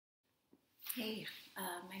Hey,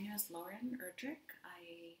 my name is Loren Erdrich.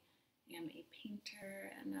 I am a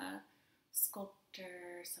painter and a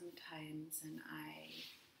sculptor sometimes, and I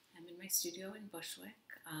am in my studio in Bushwick.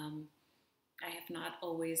 I have not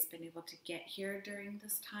always been able to get here during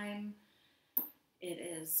this time. It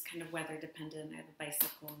is kind of weather dependent. I have a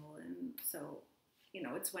bicycle, and so,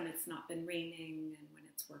 it's when it's not been raining and when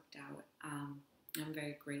it's worked out. I'm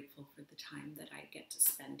very grateful for the time that I get to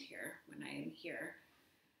spend here when I am here.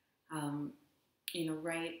 Um,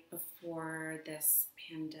 right before this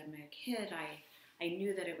pandemic hit, I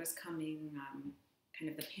knew that it was coming.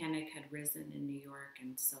 Kind of the panic had risen in New York,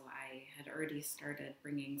 and so I had already started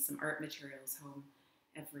bringing some art materials home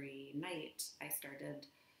every night. I started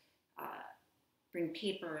uh, bring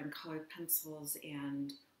paper and colored pencils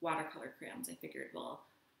and watercolor crayons. I figured, well,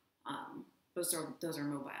 those are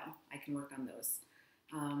mobile. I can work on those.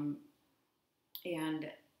 Um, and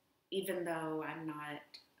even though I'm not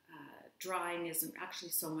drawing isn't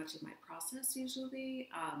actually so much of my process usually.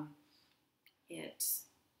 It,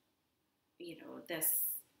 this,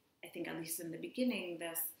 I think at least in the beginning,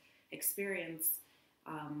 this experience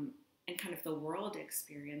and kind of the world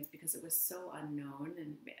experience, because it was so unknown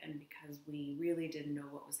and because we really didn't know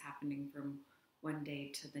what was happening from one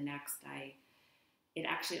day to the next, it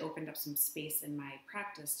actually opened up some space in my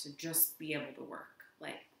practice to just be able to work.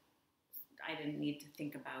 Like, I didn't need to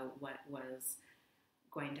think about what was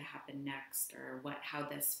going to happen next or how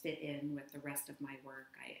this fit in with the rest of my work.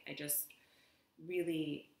 I just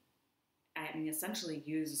really, I mean, essentially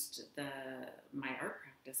used my art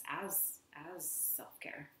practice as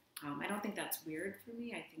self-care. I don't think that's weird for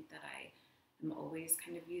me. I think that I am always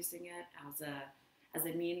kind of using it as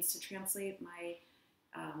a means to translate my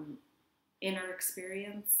inner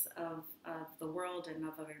experience of the world and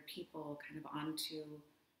of other people kind of onto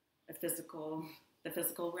the physical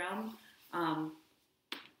realm.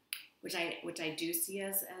 Which I do see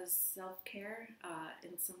as self care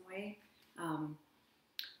in some way,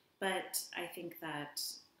 but I think that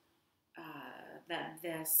that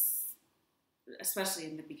this, especially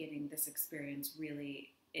in the beginning, this experience really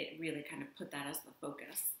kind of put that as the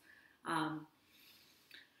focus. Um,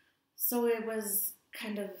 so it was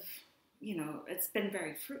kind of, it's been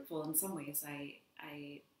very fruitful in some ways.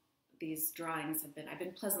 I these drawings I've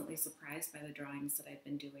been pleasantly surprised by the drawings that I've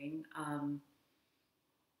been doing.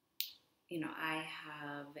 I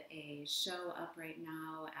have a show up right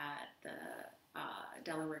now at the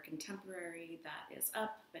Delaware Contemporary that is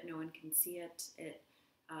up, but no one can see it. It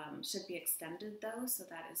should be extended though, so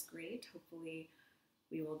that is great. Hopefully,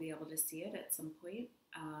 we will be able to see it at some point.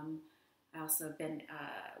 I also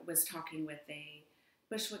was talking with a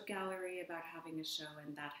Bushwick gallery about having a show,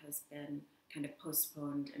 and that has been kind of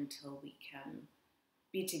postponed until we can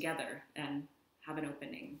be together and have an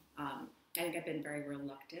opening. I think I've been very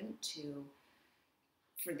reluctant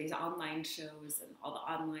for these online shows and all the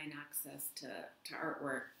online access to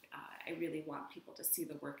artwork. I really want people to see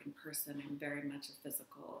the work in person. I'm very much a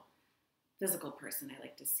physical person. I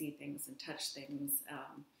like to see things and touch things.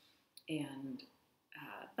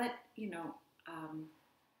 But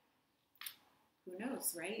who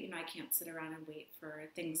knows, right? I can't sit around and wait for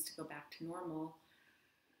things to go back to normal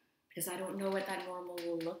because I don't know what that normal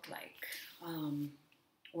will look like.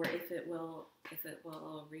 Or if it will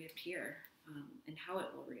reappear, and how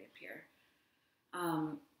it will reappear.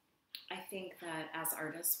 I think that as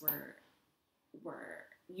artists, we're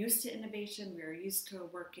used to innovation. We're used to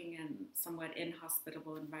working in somewhat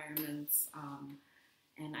inhospitable environments,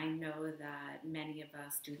 and I know that many of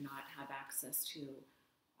us do not have access to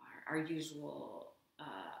our usual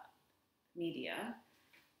media,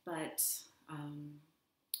 but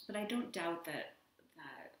I don't doubt that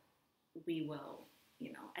we will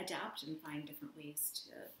adapt and find different ways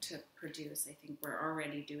to produce. I think we're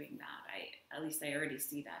already doing that. At least I already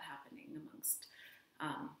see that happening amongst,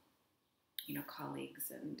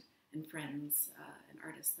 colleagues and friends and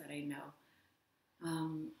artists that I know.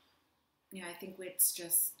 I think it's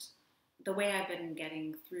just the way I've been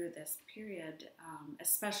getting through this period,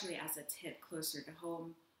 especially as it's hit closer to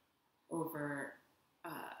home over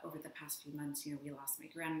the past few months. We lost my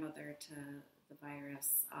grandmother to the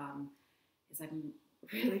virus. Is I'm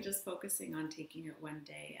really just focusing on taking it one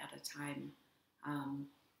day at a time.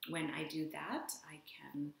 When I do that,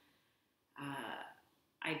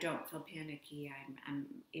 I don't feel panicky.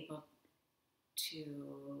 I'm able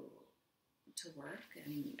to work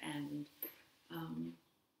and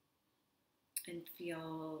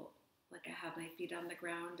feel like I have my feet on the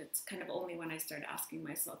ground. It's kind of only when I start asking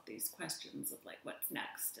myself these questions of like, what's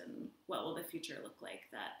next and what will the future look like,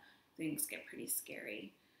 that things get pretty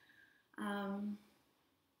scary.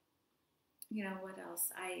 What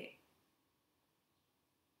else?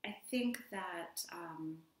 I think that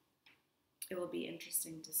it will be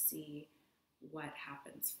interesting to see what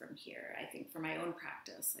happens from here. I think for my own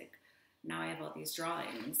practice, like now I have all these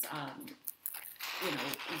drawings,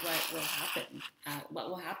 what will happen? What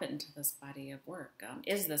will happen to this body of work?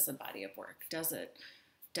 Is this a body of work? Does it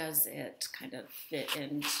kind of fit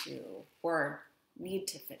into, or need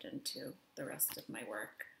to fit into, the rest of my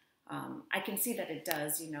work? I can see that it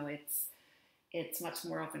does. It's much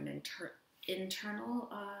more of an internal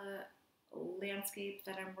landscape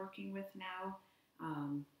that I'm working with now,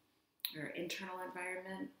 or internal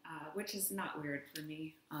environment, which is not weird for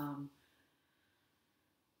me.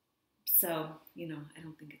 So, I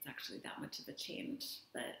don't think it's actually that much of a change,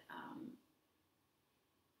 but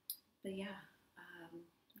yeah,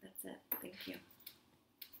 that's it. Thank you.